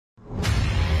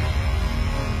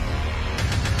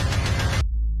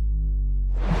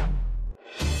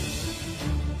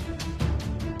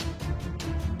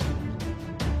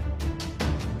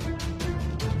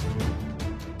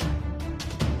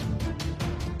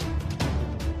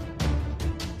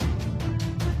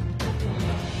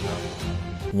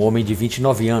Um homem de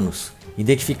 29 anos,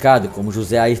 identificado como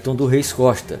José Ayrton do Reis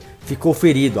Costa, ficou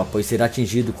ferido após ser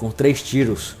atingido com 3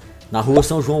 tiros na rua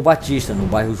São João Batista, no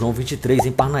bairro João XXIII,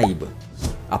 em Parnaíba.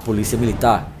 A polícia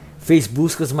militar fez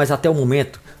buscas, mas até o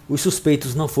momento os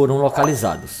suspeitos não foram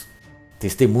localizados.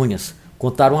 Testemunhas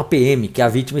contaram à PM que a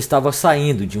vítima estava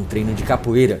saindo de um treino de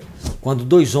capoeira quando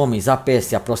 2 homens a pé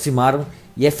se aproximaram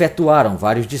e efetuaram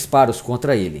vários disparos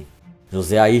contra ele.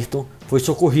 José Ayrton foi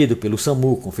socorrido pelo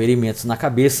Samu com ferimentos na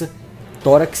cabeça,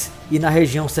 tórax e na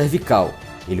região cervical.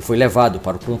 Ele foi levado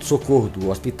para o pronto-socorro do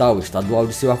Hospital Estadual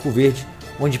de Seu Arco Verde,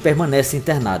 onde permanece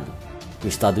internado. O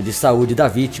estado de saúde da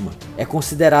vítima é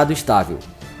considerado estável.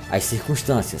 As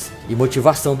circunstâncias e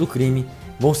motivação do crime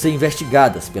vão ser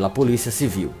investigadas pela Polícia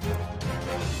Civil.